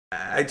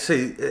I'd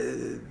say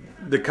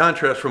the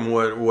contrast from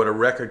what a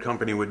record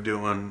company would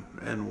do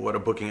and what a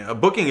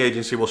booking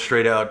agency will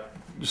straight out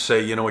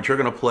say, you know what, you're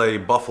going to play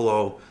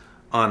Buffalo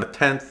on the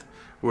 10th.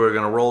 We're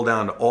going to roll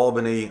down to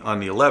Albany on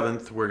the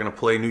 11th. We're going to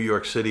play New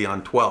York City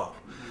on 12.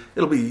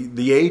 It'll be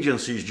the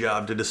agency's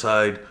job to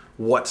decide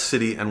what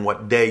city and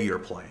what day you're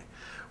playing.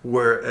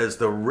 Whereas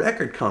the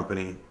record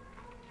company,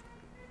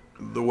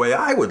 the way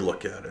I would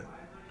look at it,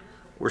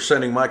 we're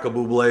sending Michael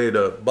Bublé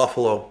to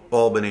Buffalo,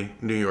 Albany,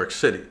 New York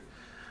City.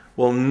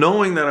 Well,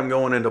 knowing that I'm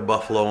going into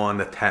Buffalo on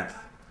the 10th,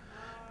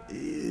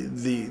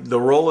 the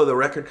role of the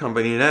record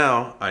company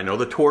now, I know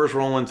the tour's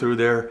rolling through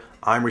there.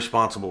 I'm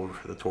responsible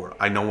for the tour.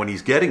 I know when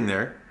he's getting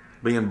there,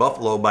 being in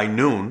Buffalo by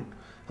noon,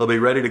 he'll be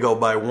ready to go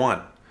by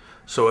 1.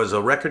 So as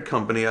a record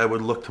company, I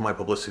would look to my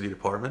publicity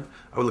department,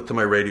 I would look to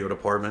my radio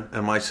department,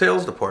 and my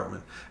sales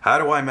department. How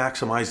do I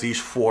maximize these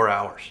 4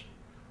 hours?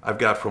 I've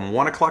got from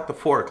 1 o'clock to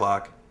 4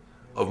 o'clock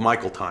of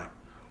Michael time.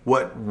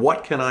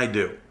 What can I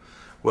do?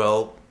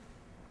 Well,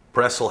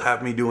 press will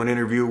have me do an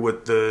interview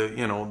with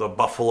the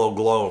Buffalo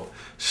Globe.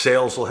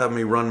 Sales will have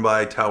me run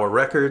by Tower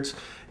Records,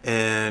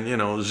 and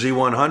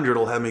Z100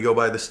 will have me go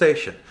by the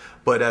station.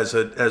 But as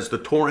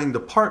the touring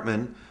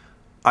department,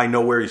 I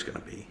know where he's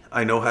going to be.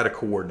 I know how to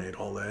coordinate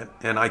all that,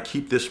 and I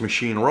keep this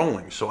machine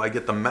rolling, so I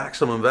get the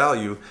maximum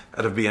value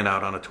out of being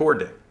out on a tour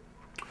day.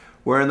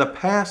 Where in the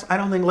past, I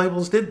don't think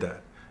labels did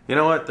that. You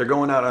know what? They're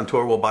going out on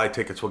tour. We'll buy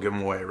tickets. We'll give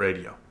them away at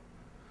radio.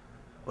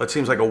 Well, it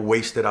seems like a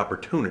wasted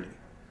opportunity.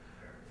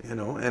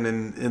 And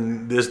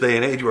in this day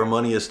and age where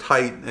money is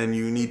tight and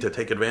you need to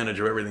take advantage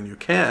of everything you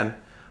can,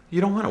 you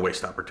don't want to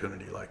waste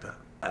opportunity like that.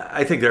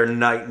 I think they're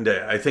night and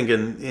day. I think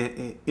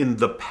in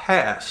the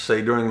past,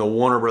 say during the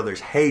Warner Brothers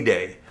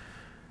heyday,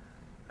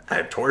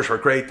 tours were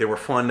great. They were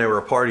fun. They were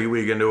a party.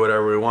 We can do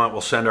whatever we want.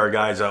 We'll send our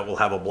guys out. We'll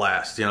have a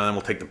blast. Then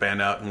we'll take the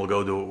band out and we'll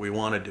go do what we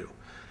want to do.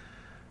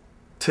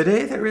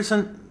 Today, there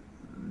isn't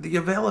the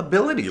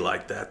availability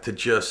like that to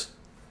just,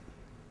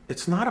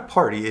 it's not a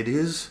party. It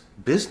is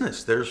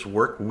business. There's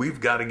work we've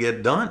got to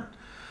get done.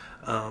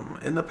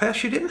 In the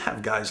past, you didn't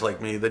have guys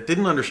like me that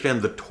didn't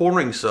understand the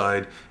touring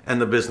side and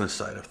the business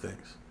side of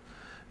things.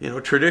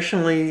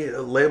 Traditionally,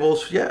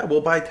 labels, yeah,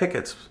 we'll buy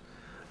tickets.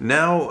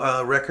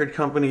 Now, record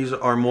companies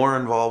are more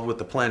involved with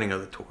the planning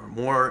of the tour,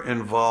 more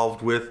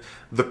involved with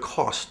the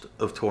cost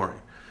of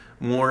touring,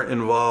 more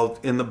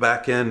involved in the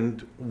back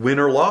end win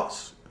or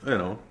loss,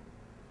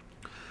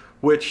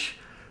 which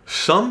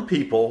some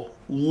people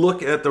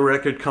look at the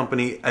record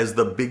company as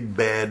the big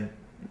bad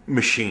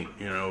machine.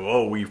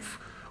 Oh,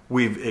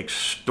 we've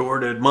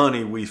extorted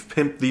money, we've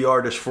pimped the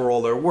artist for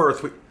all they're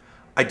worth.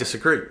 I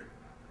disagree.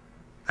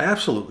 I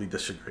absolutely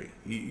disagree.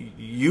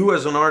 You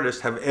as an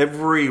artist have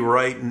every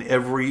right and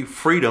every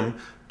freedom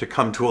to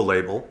come to a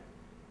label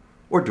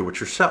or do it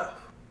yourself.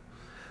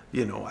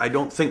 I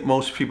don't think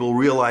most people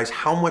realize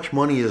how much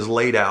money is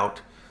laid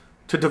out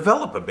to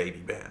develop a baby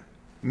band.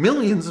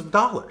 Millions of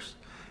dollars.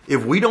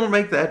 If we don't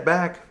make that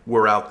back,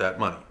 we're out that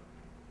money.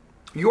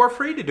 You are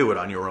free to do it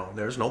on your own.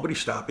 There's nobody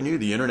stopping you.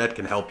 The internet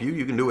can help you.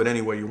 You can do it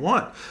any way you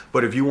want.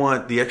 But if you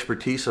want the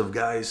expertise of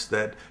guys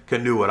that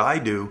can do what I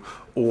do,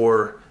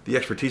 or the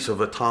expertise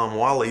of a Tom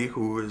Wally,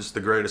 who is the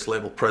greatest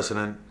label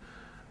president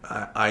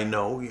I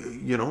know,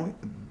 you've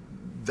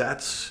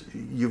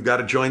got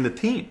to join the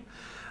team.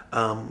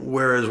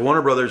 Whereas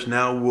Warner Brothers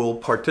now will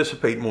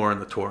participate more in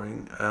the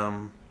touring.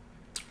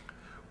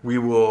 We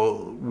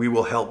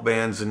will help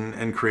bands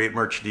and create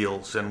merch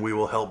deals, and we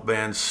will help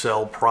bands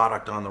sell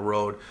product on the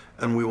road,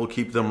 and we will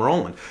keep them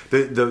rolling.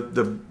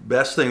 The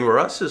best thing for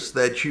us is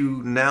that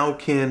you now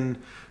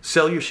can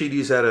sell your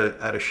CDs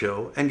at a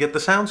show and get the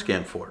sound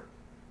scan for it,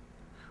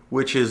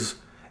 which is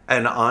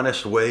an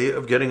honest way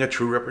of getting a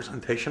true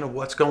representation of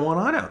what's going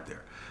on out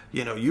there.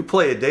 You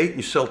play a date and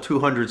you sell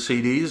 200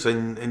 CDs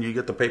and you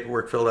get the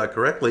paperwork filled out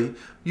correctly,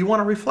 you want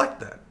to reflect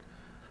that.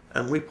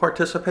 And we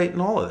participate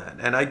in all of that.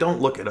 And I don't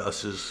look at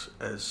us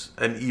as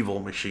an evil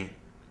machine.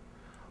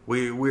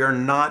 We are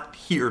not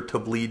here to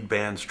bleed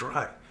bands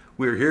dry.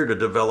 We're here to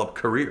develop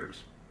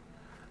careers.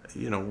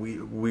 We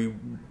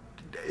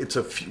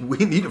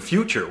need a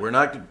future. We're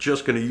not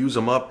just going to use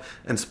them up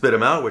and spit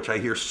them out, which I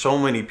hear so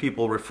many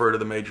people refer to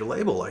the major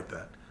label like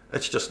that.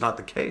 That's just not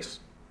the case.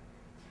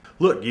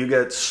 Look, you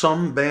get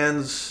some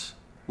bands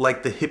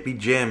like the hippie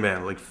jam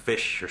band, like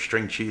Fish or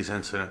String Cheese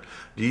Incident.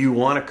 Do you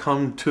want to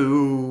come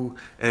to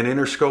an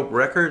Interscope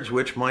Records,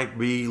 which might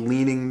be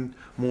leaning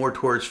more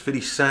towards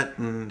 50 Cent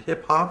and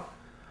hip hop?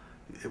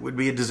 It would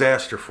be a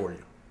disaster for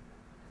you.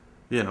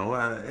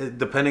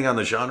 Depending on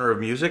the genre of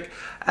music.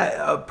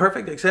 A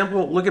perfect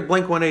example, look at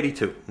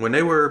Blink-182. When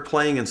they were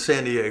playing in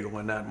San Diego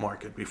in that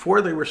market,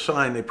 before they were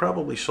signed, they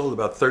probably sold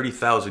about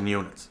 30,000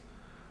 units.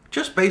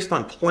 Just based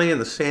on playing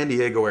the San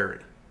Diego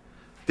area.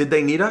 Did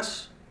they need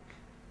us?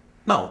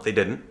 No, they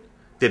didn't.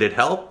 Did it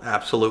help?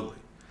 Absolutely.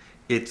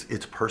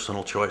 It's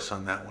personal choice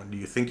on that one. Do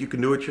you think you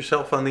can do it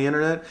yourself on the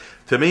internet?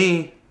 To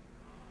me,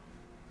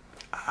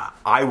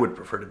 I would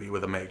prefer to be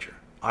with a major.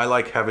 I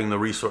like having the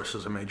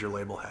resources a major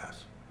label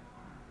has.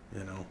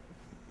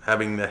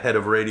 having the head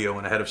of radio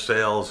and a head of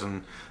sales,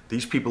 and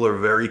these people are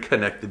very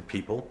connected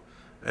people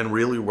and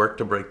really work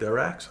to break their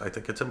acts. I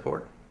think it's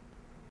important.